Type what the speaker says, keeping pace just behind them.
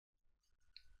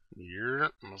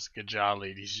What's good job,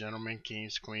 ladies, gentlemen,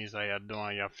 kings, queens, how y'all doing? How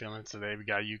y'all feeling today? We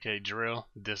got UK drill.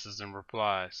 This is in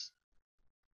replies.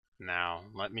 Now,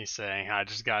 let me say, I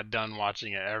just got done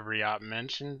watching an Every Op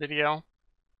Mention video,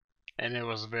 and it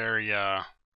was very,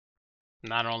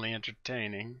 not only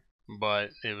entertaining, but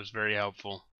it was very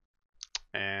helpful.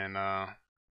 And, now,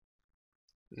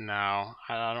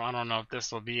 I don't know if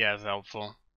this will be as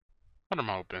helpful, but I'm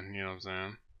hoping, you know what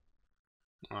I'm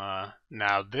saying?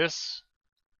 Now this,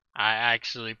 I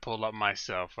actually pulled up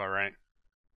myself, alright?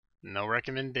 No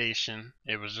recommendation.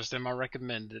 It was just in my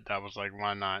recommended. I was like,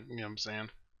 why not? You know what I'm saying?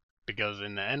 Because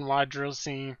in the NY drill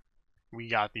scene, we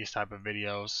got these type of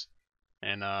videos.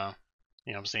 And, you know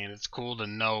what I'm saying? It's cool to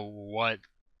know what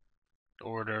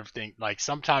order of things. Like,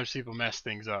 sometimes people mess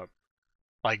things up.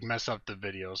 Like, mess up the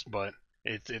videos. But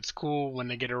it's cool when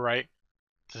they get it right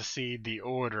to see the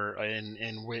order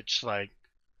in which, like,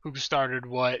 who started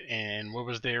what and what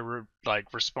was their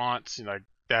like response, like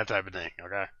that type of thing.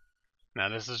 Okay. Now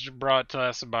this is brought to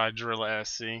us by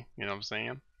drillase, you know what I'm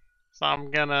saying? So I'm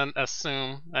gonna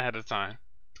assume ahead of time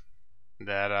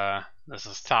that this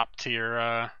is top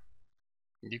tier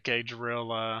UK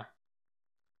drill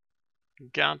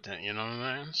content. You know what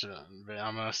I mean? So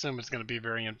I'm gonna assume it's gonna be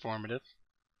very informative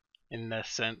in the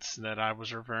sense that I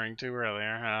was referring to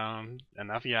earlier.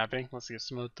 Enough yapping. Let's get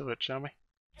smooth to it, shall we?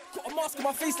 Got a mask on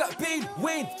my face like Bane,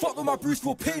 Wayne, fuck with my Bruce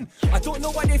for pin. I don't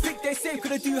know why they think they're safe,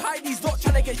 could I do high, he's not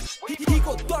trying to get he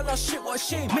got done, that shit, what a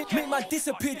shame. Make man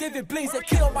disappear, David Blaze, they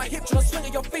kill on my hip, trying to swing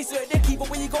at your face, so they keep, but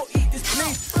when you go eat this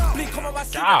blade, blade come on my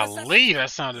golly, that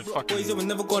sounded fucking... Boys, we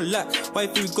never gonna lack, why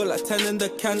if we got like 10 in the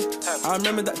can? I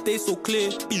remember that day so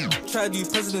clear, tried to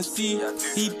do presidency,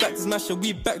 he backed his masher,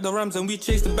 we backed the Rams, and we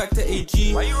chased him back to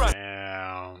AG. Why you running?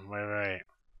 Yeah, wait.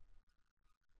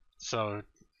 So...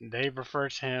 they refer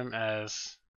to him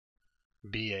as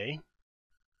BA.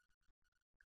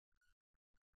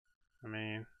 I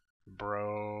mean,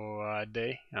 bro,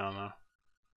 day. I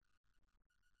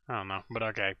don't know. But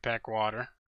okay, Peckwater,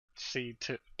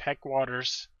 C2,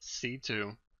 Peckwaters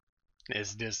C2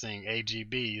 is dissing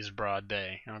AGB's Broad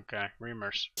Day. Okay,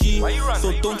 Reamers.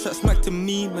 So don't try smack to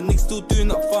me, my niggas still doing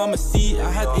that pharmacy. I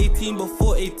had 18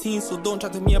 before 18, so don't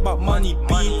chat to me about money,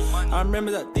 B. I remember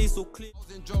that day so clear.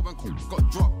 Got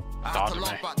dropped. I had to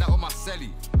laugh about that on my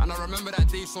celly. And I remember that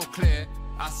day so clear.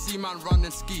 I see man run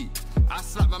and ski. I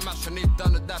slapped my match and they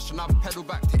done the dash and I pedal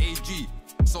back to AG.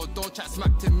 So don't chat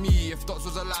smack to me. If Dots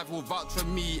was alive, will vouch for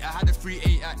me. I had a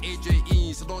 3-8 at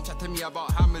AJE, so don't chat to me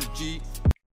about Hammers G.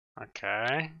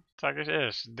 Okay, talk it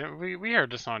is. We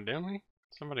heard this song, didn't we?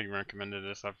 Somebody recommended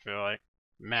this, I feel like.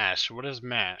 Mash. What is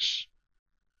Mash?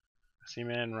 See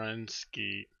man run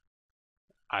ski.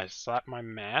 I slap my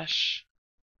mash.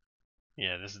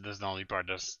 Yeah, this is the only part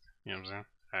that's, you know what I'm saying?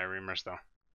 Alright, Reamers though.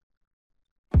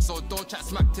 So don't chat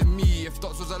smack to me. If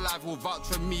Dots was alive, will vouch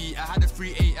for me. I had a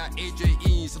 3-8 at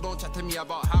AJE, so don't chat to me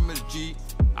about Hammers G.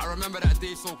 I remember that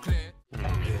day so clear.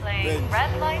 Playing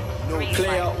red light, green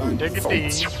light. Diggity.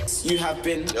 You have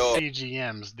been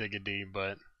CGM's Diggity,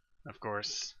 but of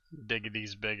course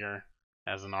Diggity's bigger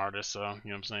as an artist, so you know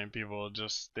what I'm saying, people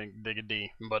just think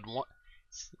Diggity. But what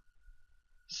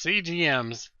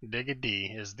CGM's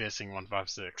Diggity is dissing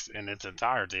 156 in its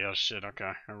entirety. Oh shit,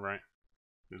 okay, alright.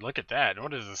 Look at that.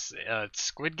 What is this?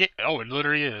 Squid Game? Oh, it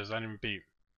literally is. I didn't even peep.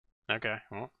 Okay,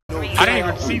 well. I didn't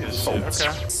even see this shit.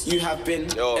 Okay. You have been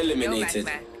eliminated.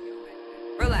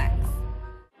 Relax.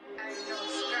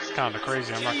 It's kind of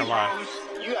crazy, I'm not gonna lie.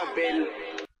 You have been.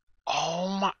 Oh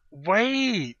my.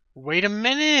 Wait a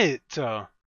minute.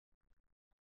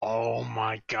 Oh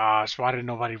my gosh. Why did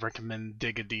nobody recommend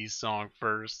Diggity's song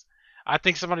first? I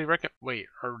think somebody wait,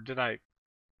 or did I?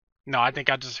 No, I think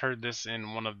I just heard this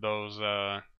in one of those,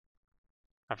 I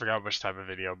forgot which type of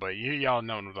video, but y'all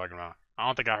know what I'm talking about. I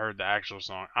don't think I heard the actual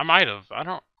song. I might have. I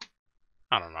don't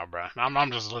know, bruh.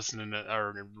 I'm just listening to,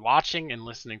 or watching and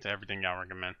listening to everything y'all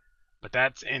recommend. But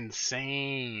that's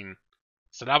insane.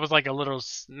 So that was like a little,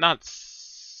 not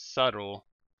subtle.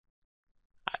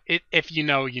 If you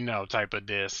know, you know type of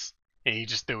diss. And he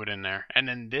just threw it in there. And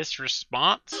then this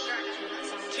response.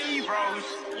 T-Rose,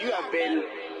 you have been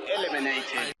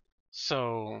eliminated.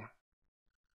 So,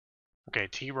 okay,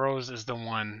 T-Rose is the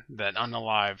one that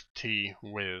unalived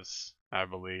T-Wiz, I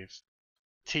believe.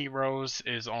 T-Rose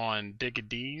is on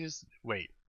Diggity's,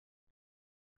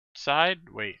 side?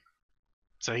 Wait.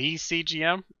 So he's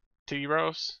CGM?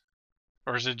 T-Rose?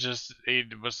 Or is it just,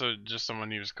 just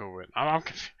someone he was cool with? I'm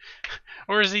confused.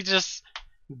 Or is he just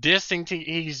dissing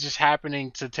he's just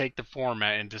happening to take the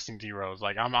format and dissing T-Rose?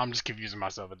 Like, I'm just confusing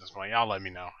myself at this point. Y'all let me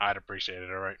know. I'd appreciate it,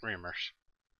 alright? Reamers.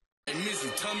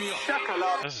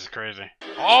 This is crazy.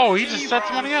 Oh, he just said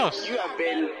somebody else. You have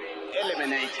been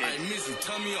eliminated.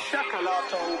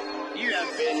 Shakalato, you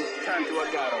have been turned to a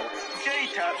garo.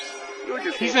 J-Taps, you're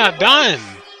just... He's not done.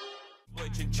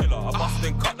 Okay,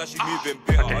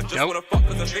 nope.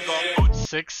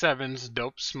 6'7's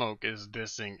Dope Smoke is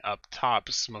dissing Up Top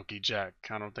Smokey Jack.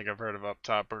 I don't think I've heard of Up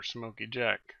Top or Smokey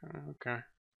Jack. Okay.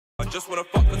 I just wanna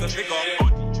fuck as a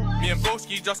nigga. Me and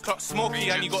Broski just clocked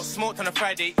Smokey and he got smoked on a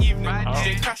Friday evening.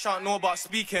 They crash out, know about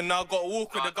speaking. Now I got to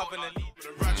walk with the governor.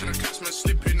 The ratchet and catch man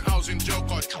slipping. I was in jail,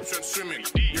 got traps went swimming.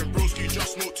 Me and Broski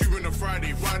just smoked you on a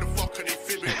Friday. Why the fuck are they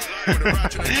fibbing? When the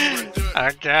ratchet and dirty.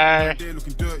 Okay. They're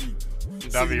looking dirty.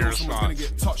 W response.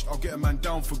 Get touched, I'll get a man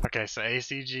down for... Okay, so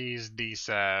ACG's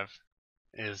DSAV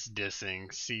is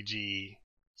dissing CG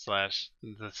slash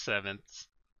the 7th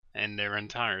in their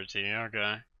entirety.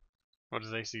 Okay. What is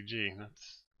ACG?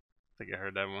 That's... I think I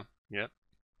heard that one. Yep.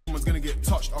 Someone's gonna get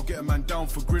touched, I'll get a man down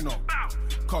for Grinner.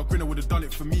 Car Grinner would have done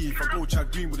it for me if I go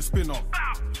Chad Green with a spinner.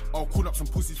 I'll call up some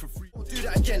pussies for free. Do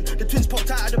that again, the twins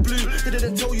popped out of the blue. They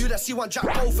didn't tell you that C1 Jack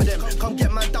both of them. Come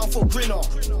get man down for Grinner.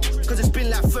 Cause it's been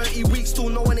like 30 weeks, still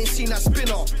no one ain't seen that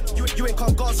spinner. You ain't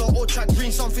come Gaza or Chad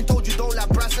Green, something told you don't like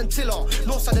Bryson Tiller.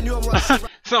 No side the new one run.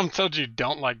 Something told you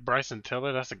don't like Bryson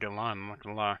Tiller? That's a good line, I'm not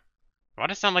gonna lie. Why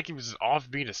did it sound like he was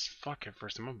offbeat as fuck at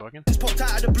first? Am I bugging? Twins popped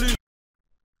out of the blue.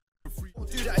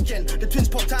 Do that again, the twins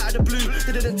popped out of the blue.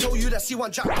 They didn't tell you that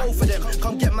C1 Jack both of them.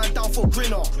 Come get man down for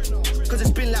Grinner. Cause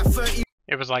it's been like 30.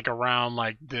 It was like around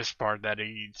like this part that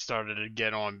he started to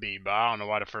get on beat, but I don't know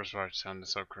why the first part sounded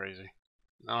so crazy.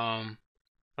 I'm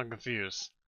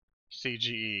confused.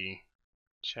 CGE.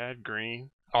 Chad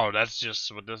Green. Oh, that's just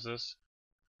what this is?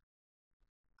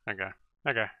 Okay.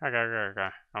 Okay.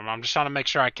 I'm just trying to make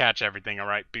sure I catch everything,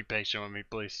 alright? Be patient with me,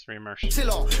 please. Remerge.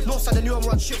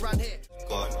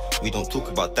 We don't talk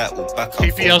about that or back up.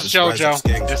 TPL's JoJo.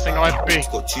 This thing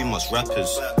OFB. Got too much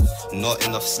rappers, not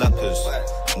enough slappers.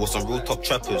 We're some real top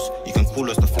trappers. You can call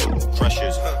us the flow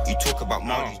crashers. You talk about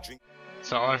Marley drink.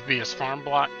 So OFB is farm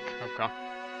block? Okay.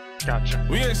 Gotcha.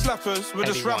 We ain't slappers, we're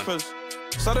just rappers.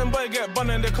 So them boy get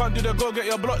bun and they can't do the go get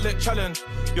your block lit challenge.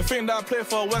 You think that I play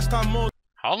for West Ham more?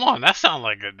 Hold on, that sounds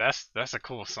like that's a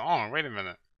cool song. Wait a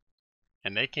minute.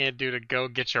 And they can't do the go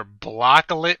get your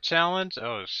block lit challenge?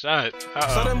 Oh shit.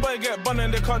 So them boy get bun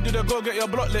and they can't do the go get your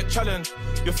block lit challenge.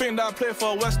 You think that I play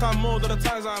for West Ham more than the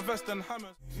times I invest in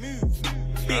hammers?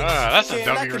 That's a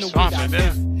W response right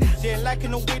there. She ain't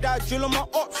liking the way that I drill on my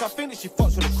ops. I think that she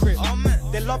fucks with the crib.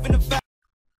 They're loving the vibe.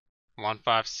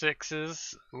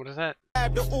 156's, what is that?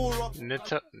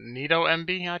 Nito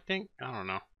MB, I think? I don't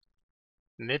know.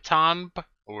 Nitomb?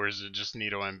 Or is it just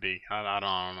Nito MB? I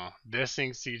don't know.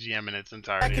 Dissing CGM in its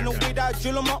entirety. Liking the way that I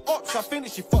drill on my ops. I think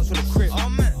that she fucks with the crib.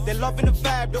 They're loving the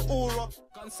vibe, the aura.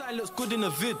 Gunsight looks good in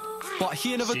the vid, but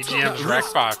he never CGM's Rack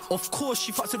 5. Of course,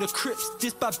 she fucks with the crips.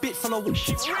 This bad bitch from the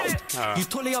You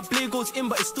totally her blade goes in,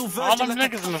 but it's still virgin. All them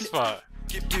niggas in the spot.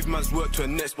 Give man's work to a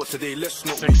next, but today let's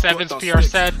not 6'7's PR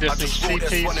said dissing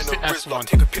CT's S1.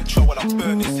 Take a picture while I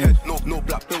burn his head. No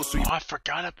black bill, so Oh, I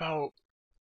forgot about.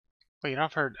 Wait,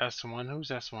 I've heard S1. Who's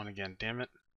S1 again? Damn it.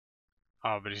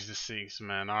 Oh, but he's deceased,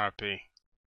 man. RIP.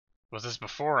 Was this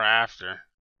before or after?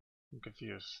 I'm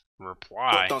confused.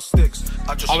 Reply. Oh,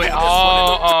 wait.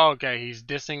 Oh, okay. He's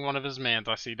dissing one of his mans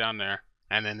I see down there.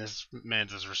 And then this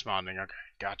man's is responding. Okay,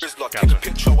 gotcha. Take a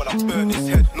picture while I burn his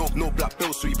head. No black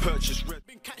bill, so he purchased red.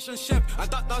 Been catching chef, and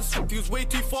that dance he was way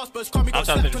too fast, but can't be got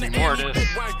slept on the more of this.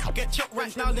 Get checked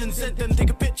right now, then send them. Take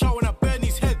a picture when I burn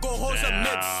his head. Go hold some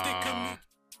meds, stick in me.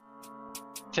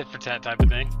 Tit for tat type of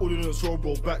thing.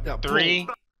 3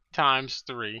 times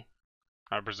 3,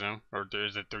 I presume, or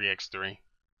is it 3x3?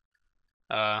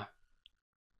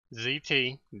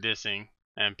 ZT dissing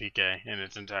MPK in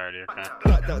its entirety. Okay.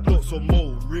 Back that dots on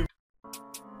more rim.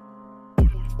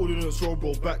 Ordinance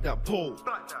robo, back that pole.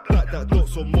 Back that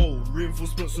dots on more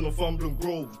reinforcements on Northumberland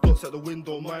Grove. Dots at the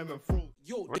window, my man froze.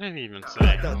 What did he even say?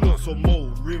 Back that dots on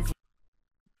more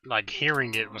like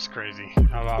hearing it was crazy.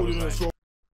 How I was like,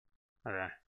 okay.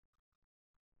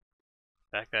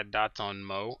 Back that dots on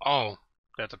Mo. Oh,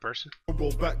 that's a person.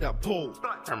 Back that pole.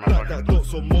 Back that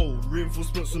dots on Mo.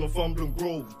 Reinforcements on Northumberland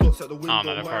Grove. Dots at the window. Oh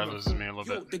no, that probably loses me a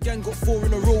little bit. The gang got 4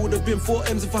 in a row. Would have been 4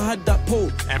 M's if I had that pole.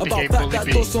 MPK About back that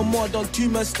dots on more. Done 2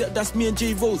 man step. That's me and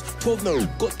J Rose. 12 now.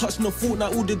 Got touched in the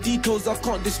fortnight. All the details I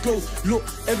can't disclose. Look,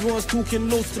 everyone's talking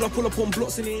low. Still I pull up on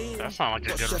blocks in the air. That sounds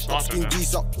like a good response right there.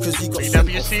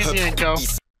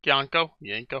 BWC's Yanko.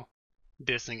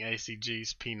 Dissing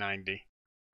ACG's P90.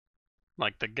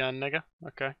 Like the gun, nigga.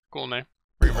 Okay, cool name.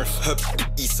 Her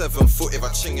E7 foot, if I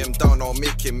ching him down, I'll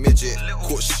make him midget.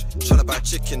 Kush, tryna buy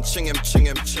chicken, ching him.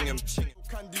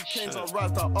 Candy canes, I'll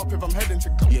rise that up if I'm heading to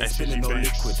yeah, spinning no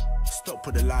liquid. Stop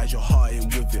with the lies, your heart in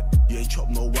with it. You ain't chop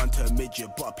no one to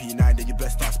midget, but P9, then you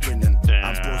best start sprinting.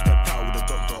 I'm bro stepped out with the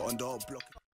doctor on the old block.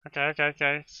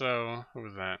 Okay. So, who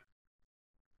was that?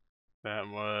 That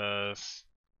was...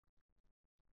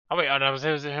 Oh wait, that was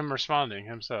him responding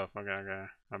himself. Okay.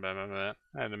 My bad.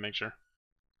 I had to make sure.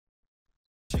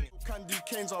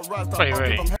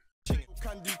 Wait.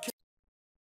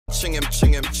 Ching him.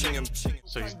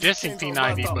 So he's dissing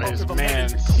P90, but his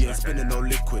man's... Yeah, spinning no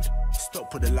liquid.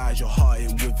 Stop with the lies, your heart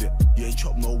in with it. You ain't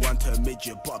chop no one to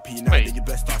midget, but P9, then you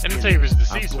best start didn't sprinting. say he was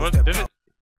deceased, what? Did it?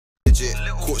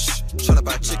 Kush, tryna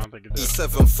buy chicken.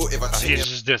 E7 foot, if I ching him. He's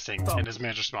just dissing, and his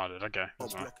man responded. Okay,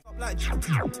 that's fine.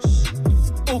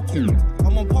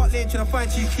 I'm on Park Lane trying to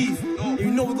find Chief Keef.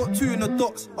 You know we got 2 in the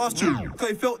docks. Ask you, cause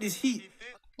he felt this heat.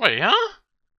 Wait, huh?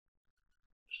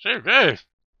 Shit, good.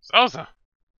 Salsa.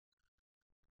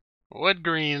 Wood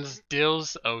Greens,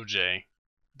 Dills, OJ.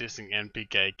 Dissing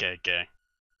NPK, KK.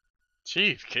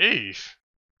 Chief Keef?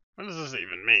 What does this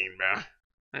even mean, bro?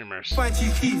 Find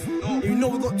Chief Keef. You know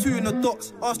we got 2 in the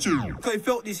docks. Ask you, cause he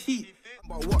felt this heat.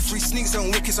 What 3 sneaks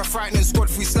and wickets are frightening squad,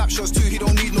 3 slap shots too, he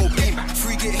don't need no beam.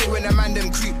 3 get hit when the man them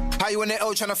creep. How you on the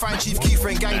L trying to find Chief Keef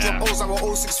and gang drop O's, I got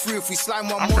 063. If we slime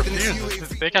one more than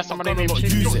confused. They got somebody named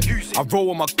Chief. I roll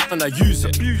with my gun and I use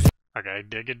it. Okay,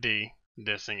 dig a D.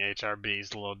 Dissing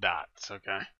HRB's little dots,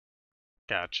 okay.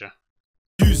 Gotcha.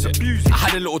 Use it. I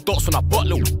had a little dots when I butt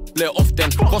little. Let it off then.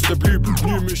 Bust the blue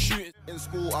numerous shooting. In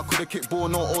school, I could've kicked ball,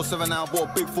 no 07 now,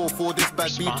 bought big 4-4, this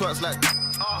bad beat twerks like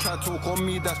try to talk on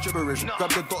me, that's gibberish.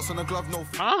 Grab the dots on the glove, no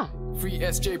huh? Free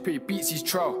SJP beats his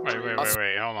trial. Wait,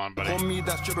 hold on, buddy. On me,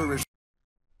 that's gibberish.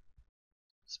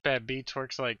 This bad beat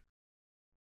works like...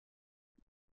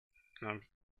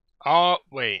 oh,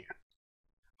 wait.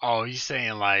 Oh, he's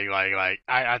saying like,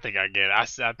 I think I get it.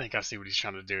 I think I see what he's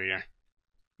trying to do here.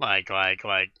 Like,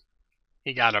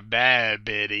 he got a bad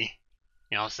biddy.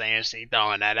 You know what I'm saying? She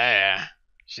throwing that ass.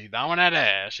 She throwing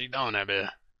that bit.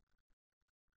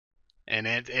 And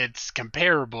it's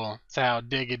comparable to how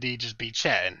Digga D just be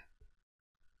chatting.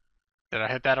 Did I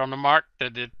hit that on the mark?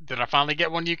 Did I finally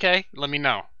get one, UK? Let me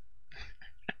know.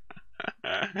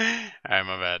 Alright,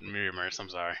 my bad. Mirrors, I'm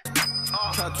sorry.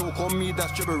 Try to talk on me,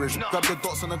 that's gibberish. Grab the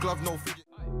dots on the glove, no fidget.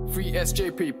 Free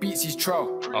SJP beats his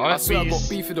trial. Oh, I swear I got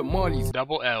beef with the Marlies.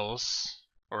 Double L's,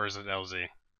 or is it LZ?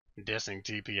 Dissing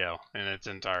TPL in its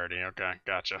entirety. Okay,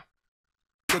 gotcha.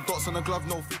 The dots on the glove,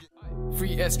 no fidget.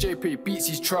 Free SJP beats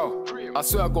his trial. I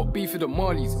swear I got beef with the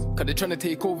Marlies. Cause they trying to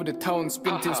take over the town,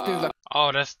 spins like...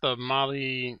 Oh, that's the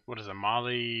Molly... What is it?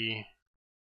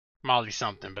 Molly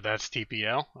something, but that's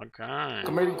TPL? Okay.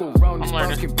 Come here, go round this I'm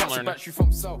learning. battery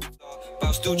from south. But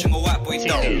I'm still ching a white boy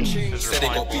down. Is Said they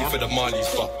got beef for the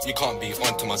Marlies, but you can't be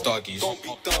onto my doggies.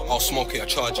 I'll smoke it, I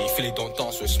charge you. Philly don't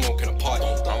dance with smoking a party.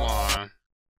 Come on.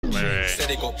 Wait. Said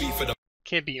they got beef for the...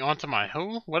 Can't be onto my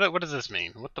who? What does this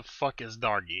mean? What the fuck is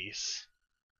doggies?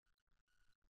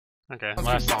 Okay,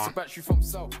 last song. Battery from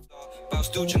south. But I'm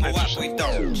still ching a white boy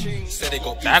down. Said they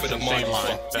got beef That's for the the same Marlies,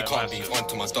 line. but you can't be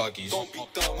onto my doggies.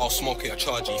 I'll smoke it, I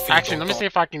charge you. Actually, let me see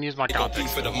if I can use my They got beef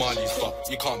context. for the Marlies, but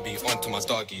you can't be onto my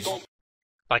doggies.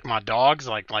 Like my dogs,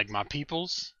 like my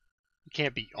peoples. You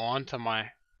can't be onto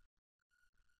my...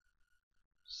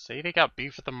 Say they got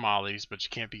beef with the mollies, but you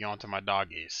can't be onto my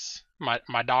doggies. My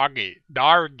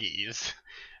doggies.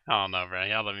 I don't know, bro.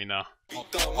 Y'all let me know.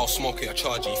 I'll smoke it, I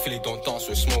charge you. Philly don't dance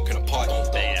with smoking a party.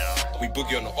 Damn. We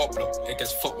boogie on the up block. It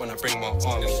gets fucked when I bring my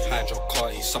armies. Hide your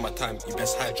carty. Summertime, you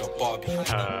best hide your Barbie.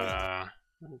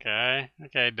 Okay,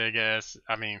 Digga.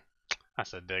 I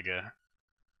said Digga.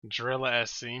 Drilla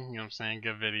SC, you know what I'm saying?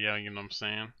 Good video, you know what I'm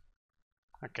saying?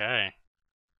 Okay.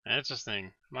 Interesting.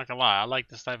 I'm not gonna lie, I like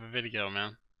this type of video,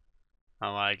 man. I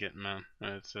like it, man.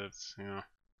 It's you know,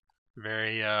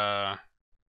 very I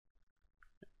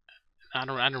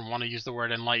don't want to use the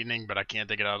word enlightening, but I can't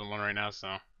think it out of one right now,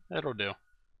 so it'll do.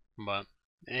 But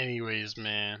anyways,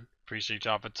 man, appreciate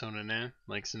y'all for tuning in.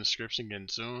 Links in the description, getting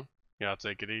soon. Y'all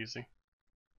take it easy.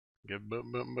 Good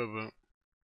boop.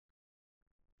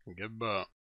 Good boop.